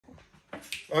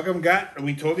Welcome,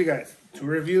 we told you guys 2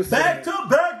 reviews. Back to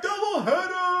back double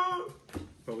header.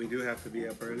 But we do have to be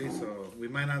up early, so we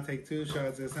might not take 2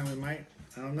 shots this time. We might.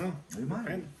 I don't know. We might.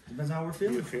 Depends. Depends how we're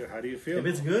feeling. How do you feel? If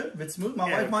it's good, if it's smooth,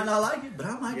 my wife might not like it, but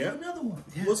I might get another one.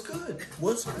 Yeah. What's good?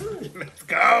 What's good? Let's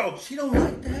go. She don't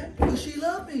like that, but she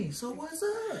love me. So what's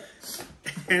up?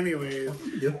 Anyways,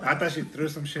 I thought she threw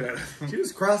some shit at us. She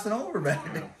was crossing over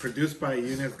back there. Produced by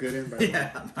Eunice Gooden.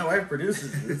 Yeah, my wife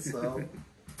produces this, so.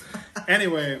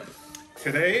 Anyway,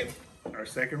 today, our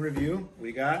second review,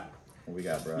 we got... What we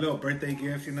got, bro? Little birthday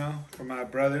gift, you know, from my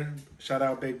brother. Shout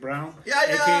out Big Brown. Yeah,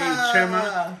 yeah. A.K.A.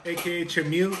 Chema. A.K.A.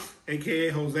 Chemuse.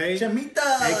 A.K.A. Jose. Chemita.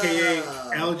 A.K.A.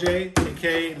 LJ.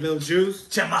 A.K.A. Lil Juice.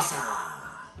 Chemasa.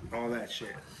 All that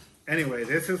shit. Anyway,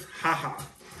 this is Jaja.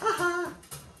 Jaja.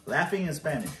 Laughing in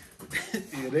Spanish.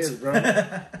 It is, bro.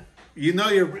 You know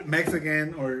your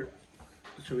Mexican or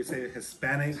should we say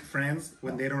Hispanic friends,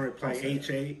 when they don't reply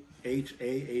H-A,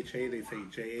 H-A, they say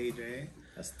J-A-J.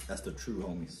 That's the true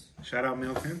homies. Shout out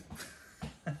Milton.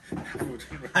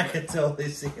 I can totally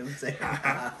see him saying,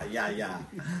 yeah.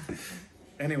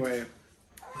 Anyway,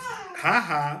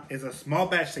 Jaja is a small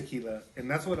batch tequila, and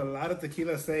that's what a lot of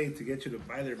tequilas say to get you to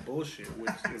buy their bullshit, which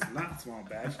is not small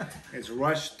batch. It's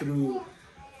rushed through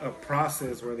a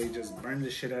process where they just burn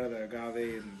the shit out of the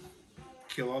agave and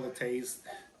kill all the taste,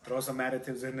 throw some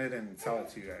additives in it, and sell it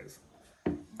to you guys.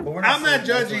 I'm not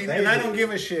judging, and I don't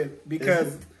give a shit,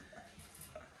 because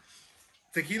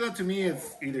tequila to me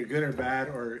is either good or bad,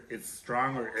 or it's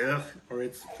strong or ugh, or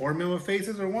it's 4 million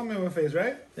faces or 1 million face,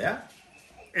 right? Yeah.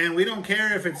 And we don't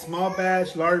care if it's small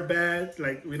batch, large batch,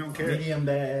 like we don't care. Medium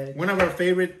bag. One of our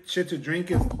favorite shit to drink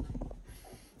is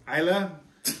Isla.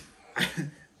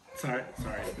 sorry,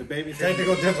 the baby's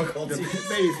technical difficulties. The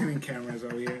baby's hitting cameras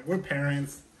over here. We're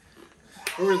parents.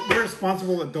 We're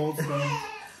responsible adults, though.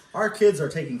 Our kids are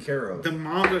taken care of. The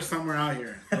moms are somewhere out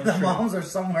here. The moms are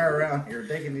somewhere around here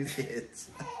taking these kids.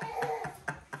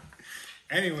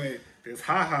 Anyway, this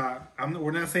Jaja,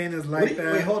 we're not saying it's like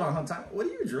that. Wait, hold on. What are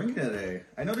you drinking today?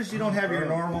 I noticed you don't have your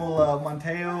normal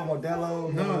Monteo,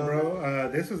 Modelo. No, bro.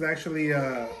 This is actually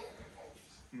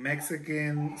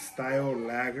Mexican style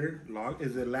lager.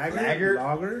 Is it lager?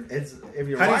 Lager? It's, if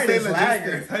you're right, it's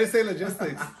lager. How do you say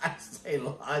logistics? I say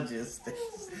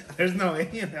logistics. There's no A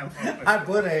in that one. I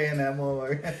put A in that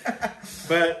one.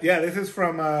 But yeah, this is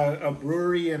from a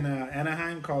brewery in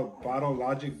Anaheim called Bottle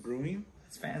Logic Brewing.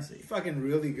 It's fancy. Fucking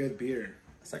really good beer.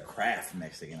 It's a craft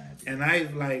Mexican idea. And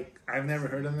I've never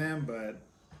heard of them, but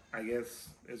I guess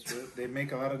they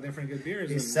make a lot of different good beers.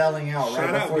 He's selling out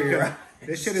right before your eyes.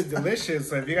 This shit is delicious.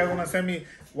 So if you guys want to send me,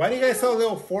 why do you guys sell a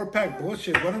little 4-pack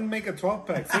bullshit? Why don't you make a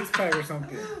 12-pack, 6-pack or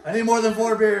something? I need more than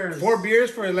 4 beers. 4 beers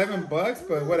for $11,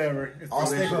 but whatever. I'll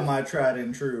stick with my tried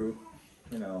and true,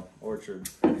 Orchard.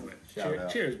 Anyway,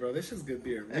 cheers, bro. This is good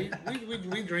beer.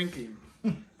 We drinking.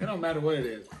 It don't matter what it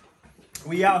is.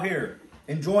 We out here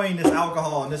enjoying this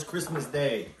alcohol on this Christmas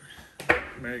day.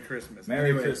 Merry Christmas.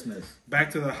 Merry Christmas.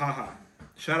 Back to the Jaja.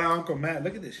 Shout out Uncle Matt.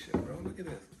 Look at this shit, bro. Look at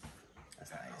this.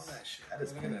 That's nice. All that shit. That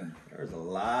is good. There's a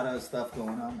lot of stuff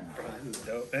going on now. Bro, this is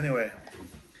dope. Anyway.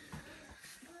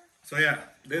 So yeah,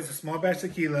 this is a small batch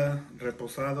tequila,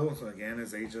 reposado. So again,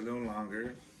 it's aged a little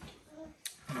longer.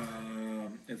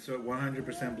 It's a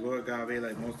 100% blue agave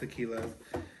like most tequilas.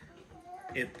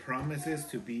 It promises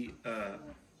to be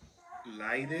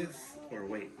lightest, or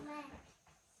wait,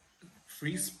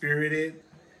 free-spirited.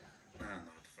 I don't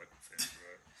know what the fuck it says,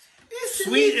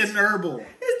 bro. Sweet and herbal.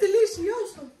 It's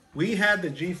delicioso. We had the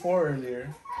G4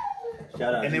 earlier.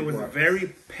 Shout out. And G4. it was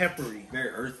very peppery. Very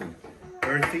earthy.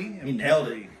 Earthy and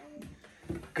peppery.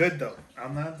 Good though.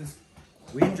 I'm not just.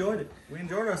 We enjoyed it. We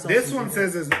enjoyed ourselves. This one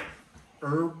says is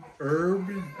herbal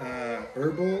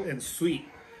and sweet.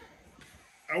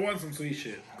 I want some sweet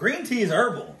shit. Green tea is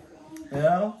herbal. You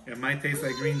know? It might taste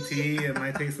like green tea. It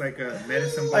might taste like a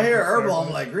medicine bottle. I hear herbal.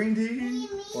 I'm like, green tea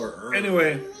or herbal.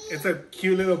 Anyway, it's a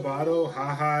cute little bottle.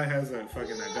 Jaja has a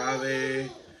fucking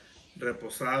agave,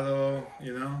 reposado,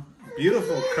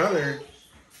 Beautiful color.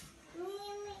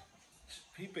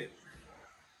 Just peep it.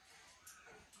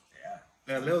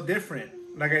 Yeah. A little different.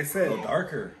 Like I said. A little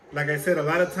darker. Like I said, a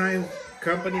lot of times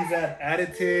companies add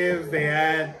additives. They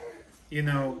add,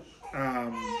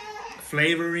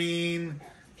 flavoring,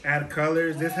 add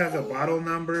colors. This has a bottle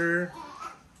number,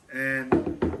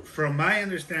 and from my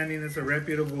understanding, it's a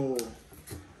reputable,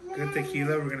 good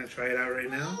tequila. We're gonna try it out right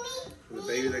now. The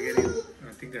babies are getting,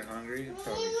 I think they're hungry.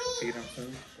 Probably feed them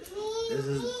soon.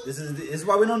 This is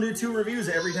why we don't do 2 reviews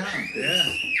every time. Yeah.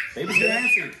 Babies get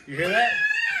antsy. You hear that?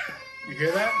 You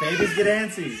hear that? Babies get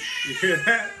antsy. You hear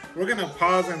that? We're gonna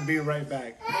pause and be right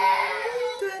back.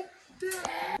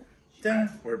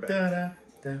 We're back.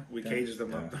 We cages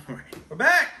them up. Don't worry. We're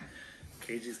back.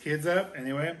 Cage these kids up.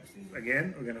 Anyway,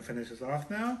 again, we're gonna finish this off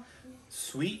now.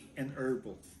 Sweet and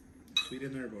herbal. Sweet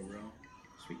and herbal, bro.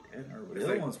 Sweet and herbal. The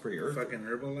other one's pretty herbal. Fucking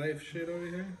Herbalife shit over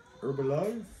here.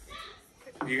 Herbalife?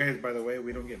 You guys, by the way,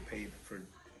 we don't get paid for.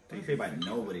 We get paid by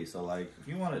nobody. So, like, if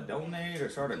you want to donate or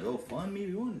start a GoFundMe,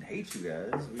 we wouldn't hate you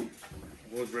guys.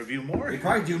 We'll review more. We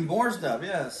probably do more stuff,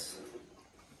 yes.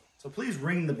 So please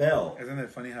ring the bell. Isn't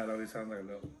it funny how it always sounds like a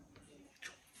little.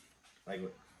 Like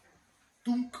what?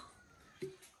 Dunk.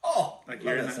 Oh, Like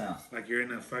love you're that sound. like you're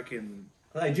in a fucking.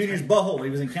 Like Junior's butthole when he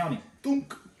was in county.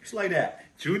 Dunk. Just like that.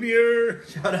 Junior.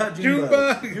 Shout out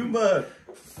Junebug. Junebug.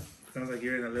 Sounds like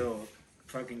you're in a little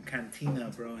fucking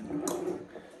cantina, bro, and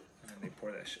they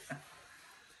pour that shit.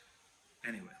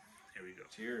 Anyway, here we go.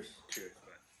 Cheers. Cheers.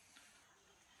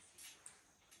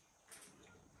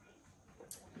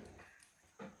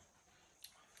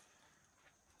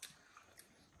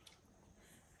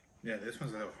 Yeah, this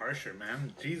one's a little harsher,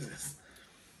 man. Jesus.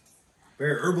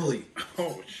 Very herbally.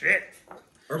 Oh, shit.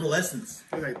 Herbal essence.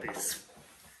 It's like they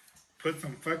put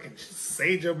some fucking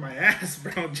sage up my ass,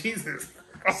 bro. Jesus.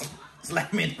 Oh.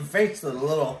 Slap me in the face with a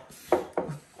little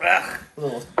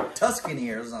Tuscany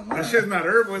or something. That shit's not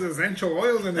herbal. It's essential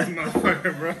oils in this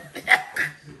motherfucker, bro.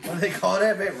 What do they call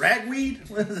that, man? Ragweed?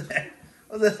 What is that?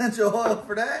 What's essential oil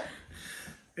for that?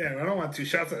 Yeah, I don't want 2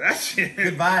 shots of that shit.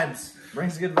 Good vibes.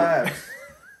 Brings good vibes.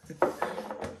 Well,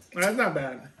 that's not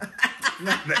bad.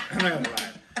 Not bad. I'm not gonna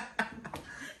lie.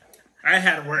 I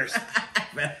had worse.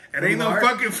 It ain't no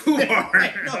fucking food bar.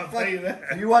 I'll tell you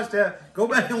that. You watch that. Go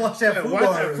back and watch that food watch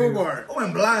bar. that food bar. I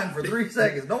went blind for 3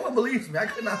 seconds. No one believes me. I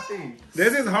could not see.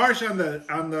 This is harsh on the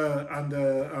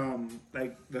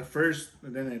like the first,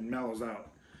 and then it mellows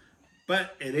out.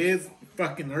 But it is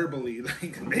fucking herbally.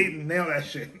 Like they nail that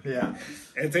shit. Yeah.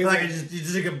 It tastes Like you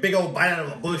just take a big old bite out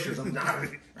of a bush or something.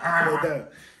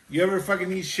 You ever fucking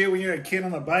eat shit when you're a kid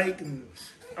on a bike and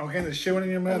all kinds of shit in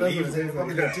your mouth? That's what it tastes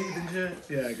like. Your teeth and shit.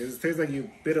 Yeah, because it tastes like you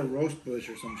bit a roast bush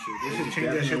or some shit. They should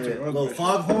change that shit to a roast little bush.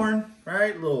 foghorn,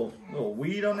 right? Little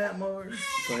weed on that mother.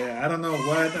 So yeah, I don't know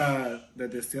what the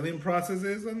distilling process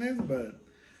is on this, but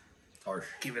harsh.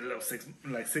 give it a little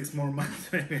 6 more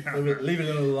months. Leave it a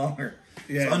little longer.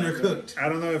 Yeah, it's undercooked. I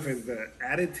don't know if it's the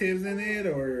additives in it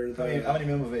or the, How many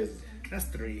memo phases? That's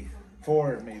 3,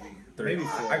 4 maybe. 3. Maybe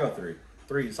 4. I go 3.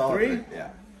 3 solid. 3? Yeah.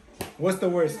 What's the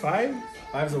worst? 5?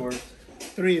 5's the worst.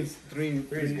 3 is 3.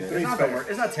 3 is good. 3 It's not the worst.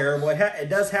 It's not terrible. It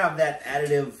does have that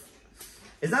additive.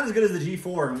 It's not as good as the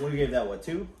G4. And we gave that what,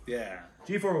 2? Yeah.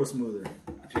 G4 was smoother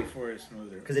G4 is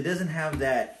smoother. because it doesn't have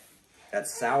that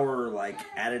sour like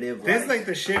additive. This is like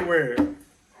the shit where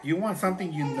you want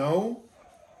something you know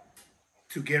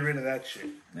to get rid of that shit.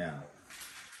 Yeah.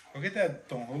 Go get that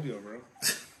Don Julio, bro.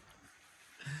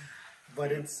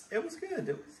 But it was good.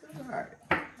 It was all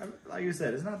right. Like you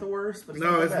said, it's not the worst, but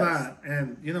No, it's the best. not.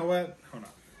 And you know what? Hold on.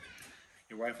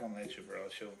 Your wife won't let you, bro.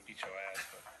 She'll beat your ass.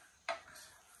 But...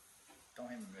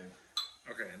 Don't even move.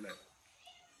 Okay, look.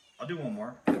 I'll do one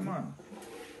more. Come on.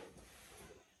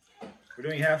 We're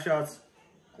doing half shots.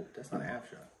 Oh, that's not a half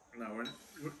shot. No, we're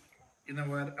you know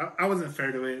what? I wasn't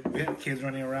fair to it. We had kids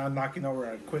running around, knocking over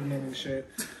our equipment and shit.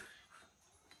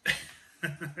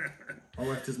 My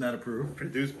wife does not approve.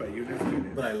 Produced by you,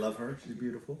 dude. But I love her. She's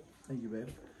beautiful. Thank you, babe.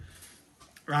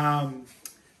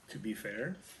 To be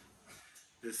fair,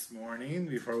 this morning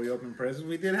before we opened presents,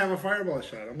 we did have a fireball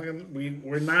shot. I'm not gonna.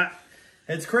 We're not.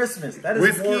 It's Christmas. That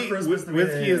is more Christmas than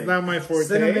whiskey is not my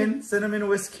forte. Cinnamon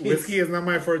whiskey. Whiskey is not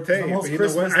my forte. The most But you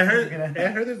Christmas know what? I thing you're gonna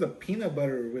have. heard there's a peanut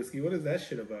butter whiskey. What is that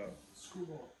shit about?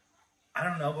 I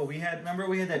don't know, but we had that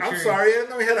I'm cherry. sorry, I didn't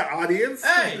know we had an audience.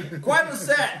 Hey, quiet on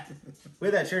set. We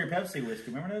had that cherry Pepsi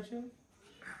whiskey. Remember that shit?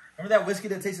 Remember that whiskey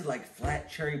that tasted like flat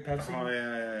cherry Pepsi? Oh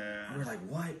yeah. We were like,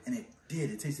 what? And it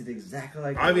did. It tasted exactly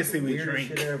like Obviously, the we weirdest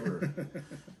drink. shit ever.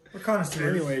 We're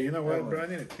connoisseurs. Anyway, you know what, bro? I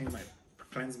need to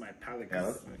cleanse my palate. Yeah,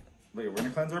 look, we're gonna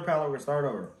cleanse our palate. We're gonna start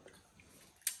over.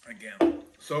 Again,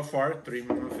 so far 3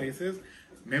 Mima faces.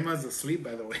 Mima's asleep,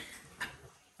 by the way.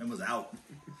 Mima's out.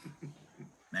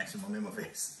 Maximum Mima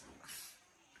face.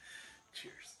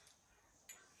 Cheers.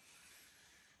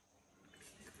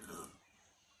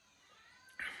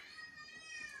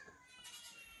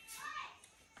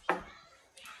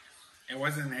 It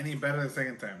wasn't any better the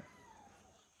second time.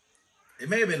 It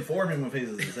may have been 4 Mima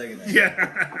faces the second time.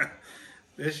 Yeah.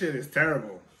 This shit is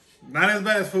terrible. Not as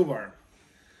bad as Food Bar.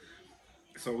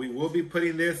 So we will be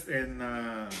putting this in...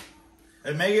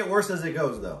 It may get worse as it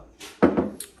goes, though.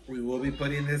 We will be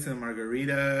putting this in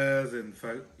margaritas and...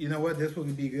 You know what? This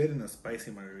would be good in a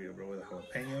spicy margarita, bro, with a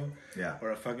jalapeno. Yeah.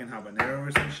 Or a fucking habanero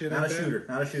or some shit Not like a that. shooter.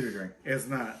 Not a shooter drink. It's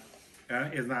not.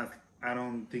 It's not I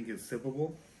don't think it's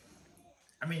sippable.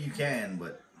 I mean, you can,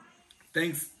 but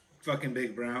Thanks, fucking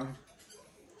Big Brown.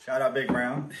 shout out Big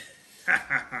Brown.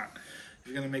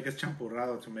 He's gonna make us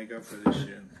champurrado to make up for this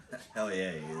shit. Hell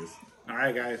yeah, he is. All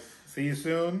right, guys. See you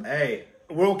soon. Hey,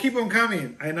 We'll keep them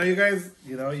coming. I know you guys.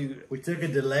 we took a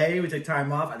delay. We took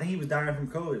time off. I think he was dying from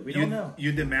COVID. We don't know.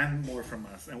 You demand more from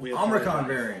us, and we Omicron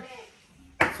variant.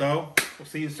 So we'll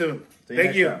see you soon. See you Thank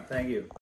next you. time. Thank you.